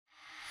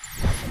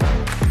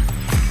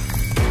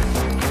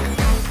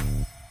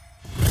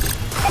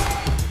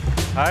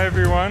Hi,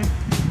 everyone.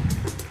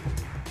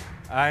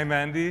 I'm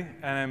Andy,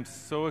 and I'm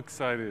so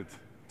excited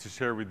to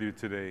share with you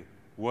today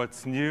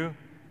what's new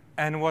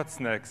and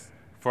what's next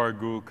for our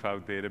Google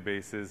Cloud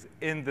databases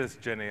in this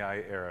Gen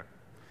AI era.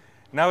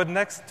 Now, at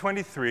Next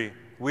 23,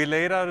 we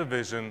laid out a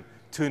vision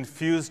to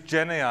infuse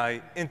Gen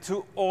AI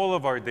into all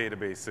of our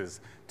databases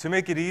to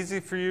make it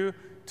easy for you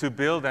to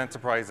build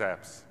enterprise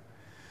apps,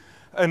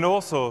 and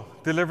also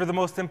deliver the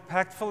most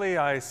impactful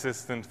AI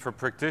assistant for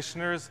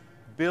practitioners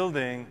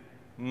building,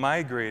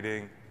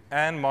 migrating,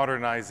 and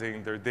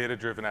modernizing their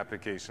data-driven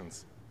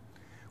applications.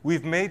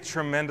 We've made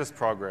tremendous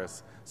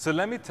progress, so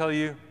let me tell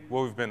you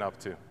what we've been up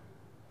to.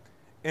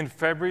 In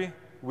February,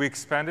 we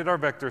expanded our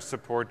vector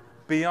support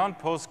beyond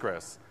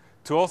Postgres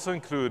to also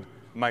include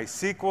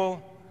MySQL,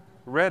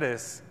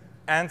 Redis,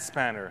 and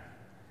Spanner.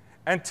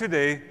 And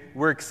today,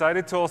 we're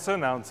excited to also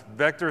announce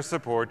vector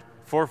support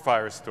for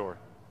Firestore.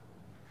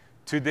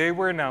 Today,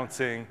 we're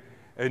announcing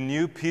a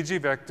new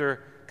pgvector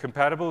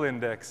compatible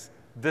index,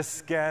 the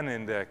Scan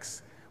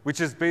Index,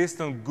 which is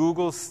based on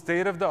Google's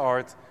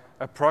state-of-the-art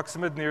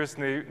approximate nearest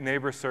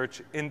neighbor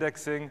search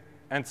indexing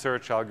and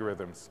search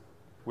algorithms.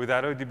 With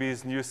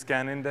AlloyDB's new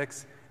Scan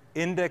Index,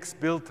 index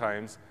build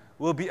times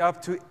will be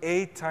up to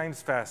 8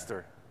 times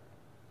faster.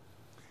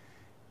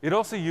 It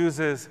also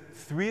uses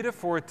 3 to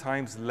 4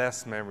 times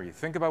less memory.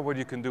 Think about what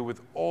you can do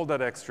with all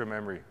that extra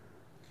memory.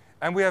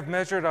 And we have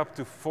measured up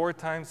to 4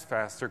 times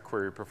faster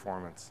query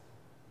performance.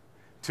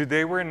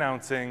 Today, we're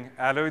announcing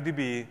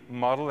AlloyDB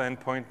Model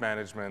Endpoint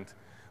Management,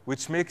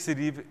 which makes it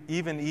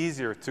even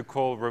easier to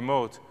call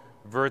remote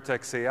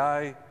Vertex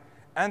AI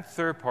and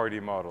third-party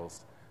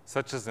models,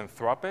 such as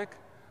Anthropic,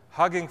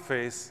 Hugging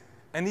Face,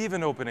 and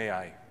even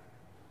OpenAI.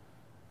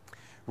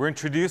 We're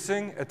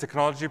introducing a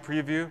technology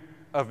preview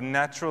of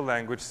natural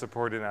language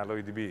support in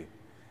AlloyDB.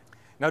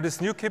 Now, this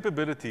new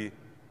capability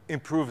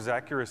improves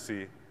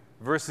accuracy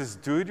versus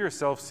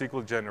do-it-yourself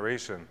SQL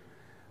generation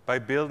by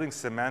building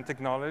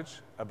semantic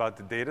knowledge about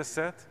the data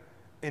set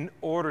in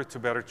order to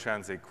better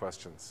translate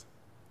questions.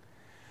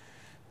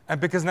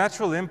 And because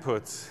natural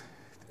language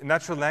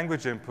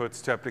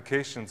inputs to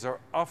applications are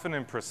often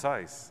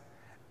imprecise,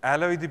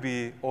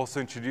 AlloyDB also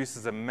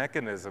introduces a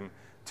mechanism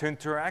to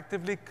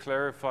interactively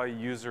clarify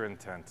user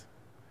intent.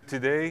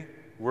 Today,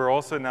 we're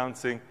also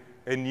announcing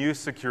a new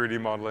security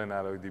model in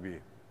AlloyDB.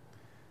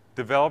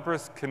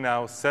 Developers can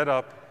now set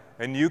up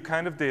a new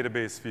kind of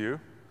database view.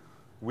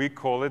 We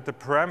call it the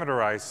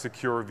parameterized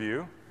secure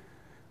view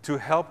to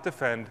help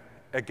defend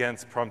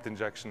against prompt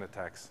injection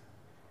attacks.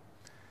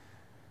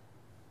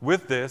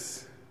 With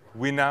this,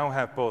 we now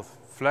have both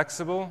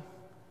flexible,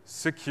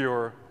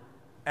 secure,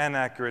 and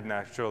accurate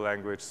natural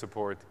language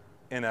support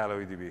in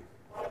AlloyDB.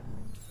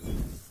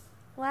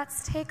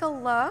 Let's take a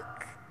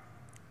look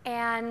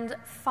and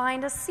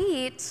find a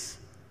seat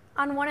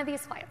on one of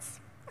these flights.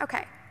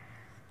 OK.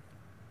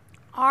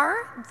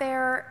 Are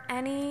there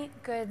any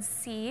good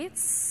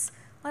seats,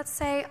 let's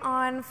say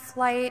on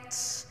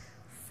flight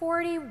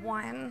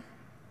 41?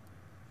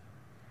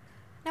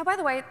 Now, by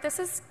the way, this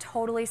is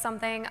totally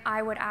something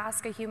I would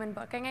ask a human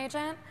booking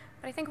agent,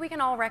 but I think we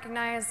can all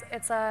recognize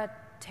it's a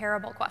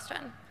terrible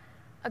question.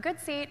 A good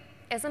seat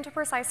isn't a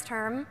precise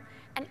term,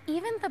 and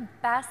even the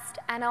best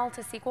NL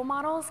to SQL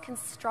models can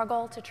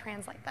struggle to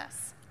translate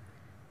this.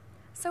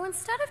 So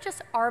instead of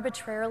just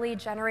arbitrarily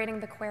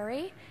generating the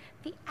query,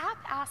 the app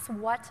asks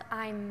what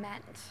I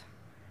meant.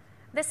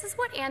 This is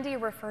what Andy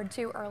referred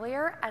to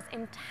earlier as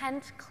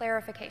intent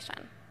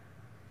clarification.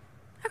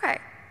 OK,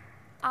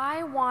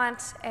 I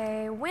want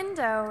a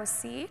window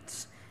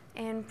seat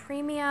in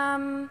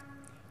premium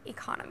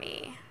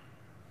economy.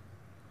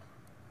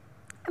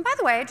 And by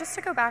the way, just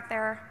to go back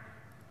there,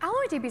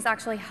 AlloyDB is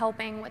actually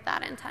helping with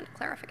that intent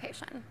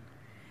clarification.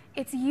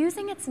 It's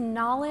using its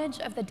knowledge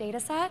of the data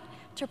set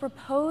to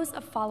propose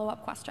a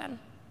follow-up question.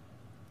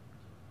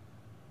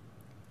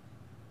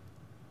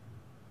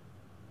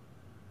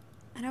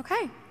 And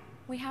OK,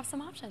 we have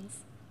some options.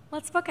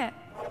 Let's book it.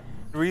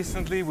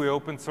 Recently, we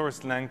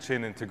open-sourced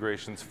LangChain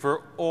integrations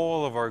for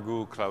all of our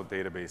Google Cloud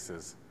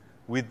databases.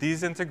 With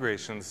these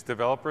integrations,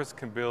 developers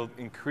can build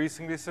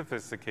increasingly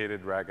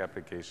sophisticated RAG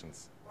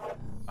applications.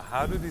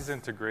 How do these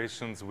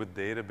integrations with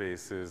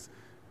databases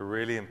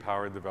really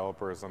empower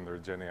developers on their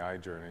Gen AI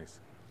journeys?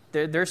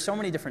 There's so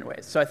many different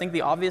ways. So I think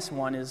the obvious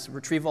one is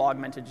retrieval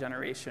augmented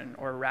generation,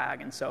 or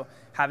RAG. And so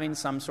having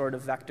some sort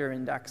of vector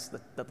index,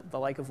 the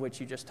like of which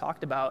you just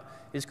talked about,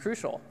 is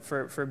crucial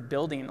for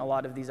building a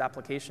lot of these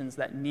applications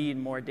that need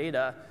more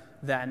data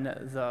than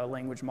the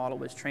language model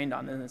was trained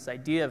on. And this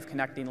idea of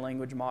connecting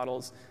language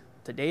models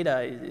to data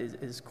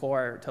is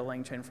core to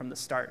LangChain from the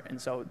start. And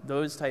so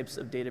those types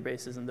of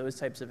databases and those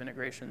types of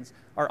integrations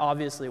are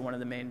obviously one of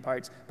the main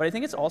parts. But I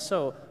think it's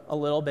also a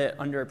little bit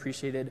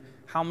underappreciated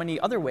how many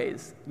other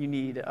ways you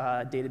need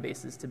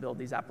databases to build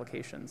these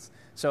applications.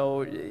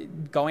 So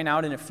going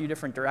out in a few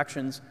different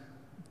directions,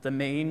 the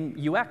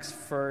main UX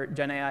for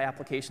Gen AI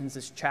applications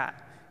is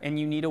chat. and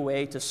you need a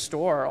way to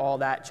store all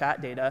that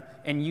chat data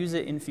and use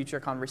it in future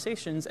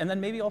conversations, and then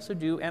maybe also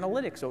do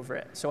analytics over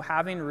it. So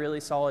having really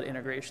solid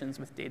integrations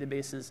with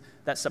databases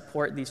that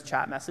support these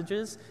chat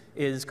messages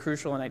is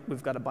crucial, and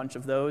we've got a bunch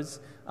of those.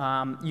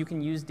 You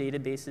can use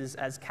databases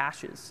as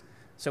caches.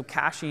 So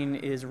caching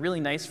is really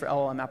nice for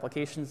LLM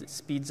applications. It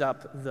speeds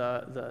up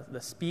the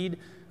speed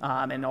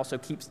and also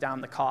keeps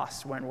down the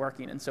cost when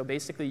working. And so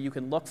basically, you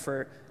can look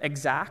for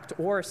exact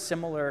or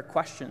similar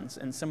questions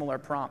and similar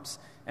prompts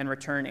and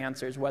return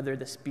answers, whether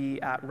this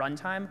be at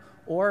runtime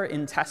or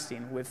in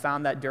testing. We've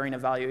found that during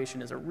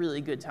evaluation is a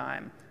really good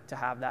time to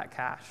have that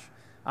cache.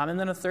 And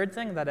then a third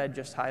thing that I'd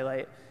just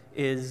highlight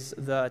is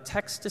the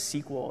text to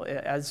SQL,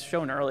 as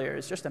shown earlier,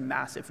 is just a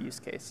massive use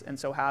case. And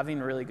so having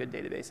really good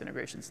database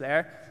integrations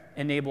there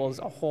enables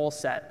a whole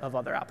set of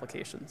other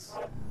applications.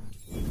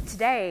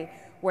 Today,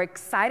 we're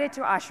excited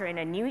to usher in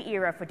a new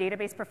era for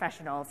database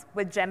professionals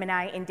with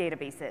Gemini in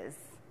Databases.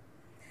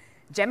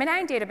 Gemini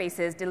in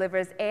Databases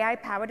delivers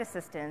AI-powered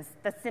assistance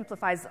that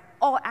simplifies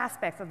all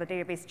aspects of the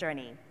database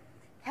journey,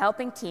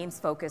 helping teams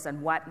focus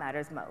on what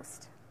matters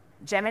most.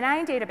 Gemini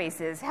in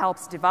Databases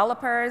helps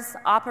developers,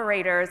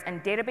 operators,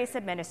 and database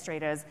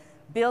administrators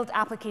build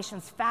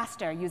applications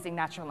faster using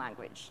natural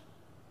language.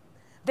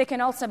 They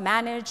can also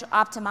manage,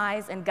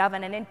 optimize, and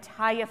govern an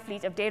entire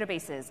fleet of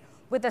databases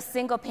with a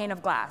single pane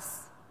of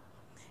glass.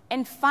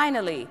 And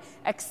finally,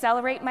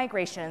 accelerate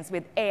migrations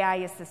with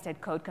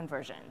AI-assisted code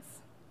conversions.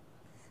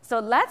 So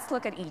let's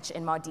look at each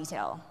in more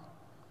detail.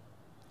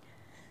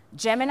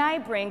 Gemini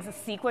brings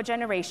SQL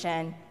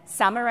generation,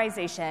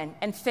 summarization,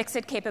 and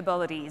fix-it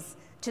capabilities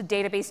to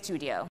Database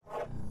Studio.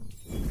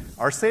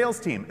 Our sales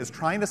team is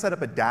trying to set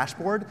up a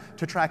dashboard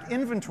to track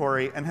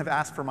inventory and have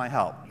asked for my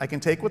help. I can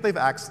take what they've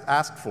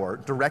asked for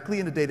directly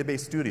into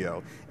Database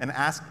Studio and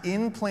ask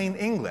in plain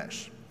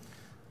English,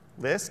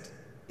 list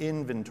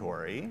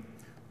inventory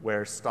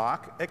where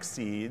stock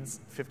exceeds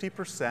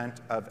 50%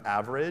 of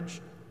average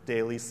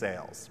daily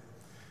sales.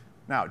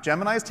 Now,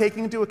 Gemini is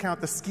taking into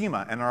account the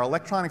schema in our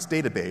electronics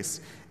database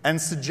and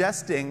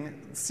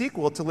suggesting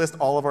SQL to list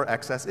all of our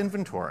excess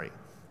inventory.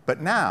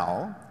 But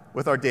now,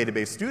 with our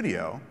Database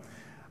Studio,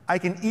 I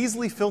can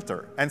easily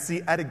filter and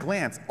see at a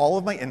glance all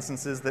of my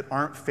instances that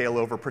aren't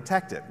failover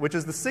protected, which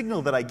is the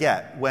signal that I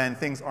get when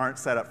things aren't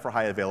set up for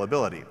high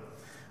availability.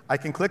 I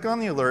can click on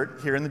the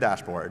alert here in the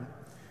dashboard,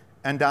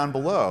 and down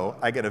below,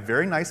 I get a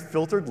very nice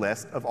filtered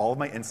list of all of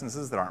my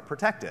instances that aren't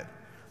protected.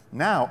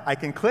 Now, I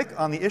can click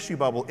on the issue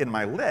bubble in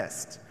my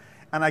list,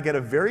 and I get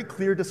a very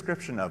clear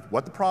description of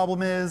what the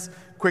problem is,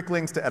 quick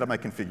links to edit my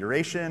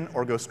configuration,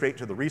 or go straight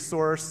to the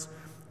resource,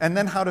 and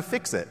then how to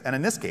fix it, and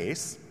in this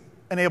case,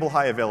 enable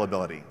high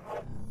availability.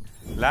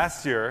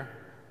 Last year,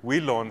 we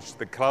launched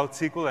the Cloud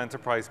SQL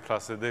Enterprise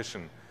Plus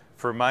Edition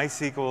for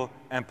MySQL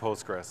and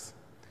Postgres.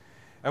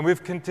 And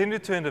we've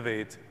continued to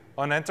innovate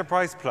on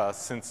Enterprise Plus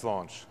since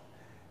launch.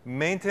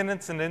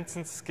 Maintenance and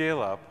instance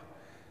scale-up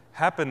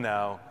happen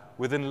now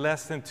within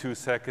less than 2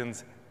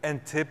 seconds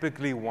and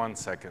typically 1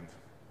 second.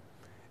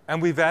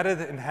 And we've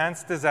added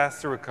enhanced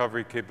disaster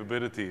recovery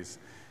capabilities.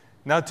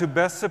 Now, to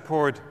best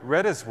support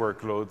Redis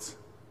workloads,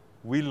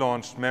 we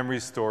launched Memory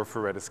Store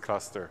for Redis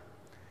Cluster.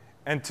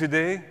 And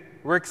today,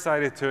 we're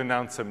excited to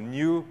announce some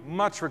new,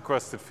 much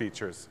requested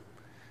features.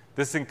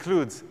 This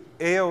includes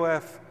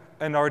AOF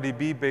and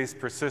RDB-based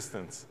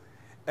persistence,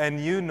 and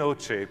new node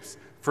shapes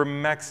for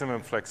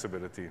maximum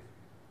flexibility.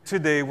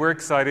 Today, we're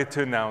excited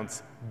to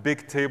announce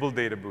Bigtable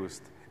Data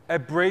Boost, a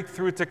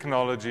breakthrough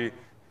technology.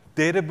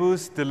 Data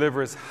Boost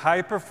delivers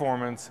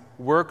high-performance,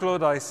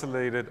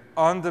 workload-isolated,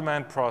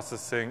 on-demand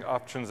processing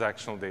of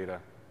transactional data.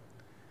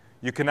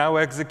 You can now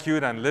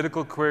execute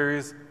analytical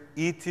queries,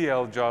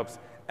 ETL jobs,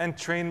 and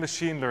train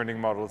machine learning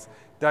models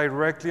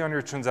directly on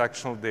your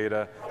transactional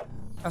data.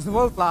 As the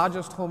world's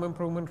largest home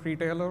improvement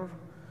retailer,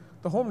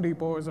 the Home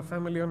Depot is a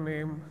familiar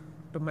name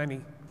to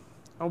many.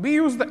 Now, we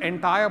use the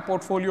entire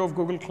portfolio of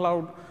Google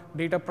Cloud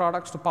data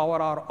products to power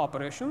our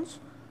operations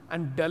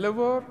and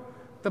deliver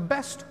the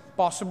best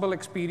possible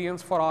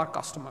experience for our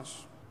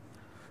customers.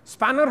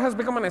 Spanner has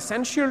become an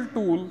essential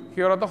tool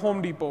here at the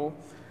Home Depot.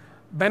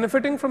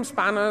 Benefiting from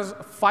Spanner's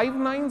 5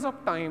 nines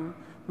uptime,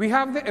 we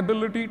have the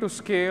ability to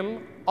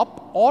scale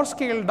up or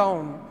scale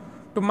down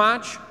to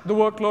match the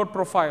workload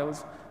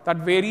profiles that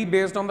vary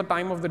based on the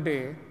time of the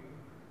day,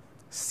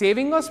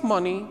 saving us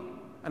money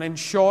and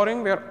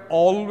ensuring we're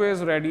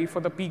always ready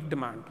for the peak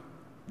demand.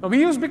 Now, we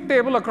use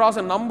Bigtable across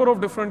a number of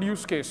different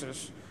use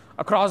cases,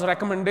 across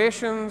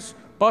recommendations,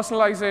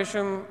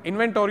 personalization,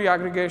 inventory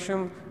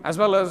aggregation, as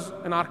well as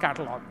in our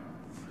catalog.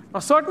 Now,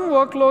 certain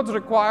workloads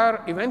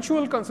require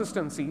eventual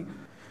consistency.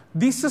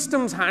 These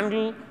systems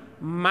handle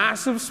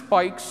massive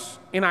spikes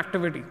in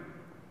activity,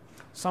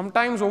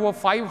 sometimes over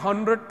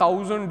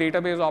 500,000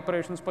 database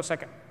operations per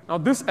second. Now,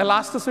 this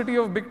elasticity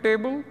of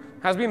Bigtable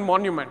has been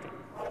monumental.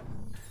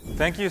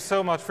 Thank you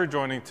so much for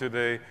joining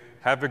today.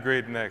 Have a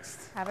great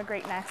next. Have a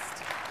great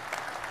next.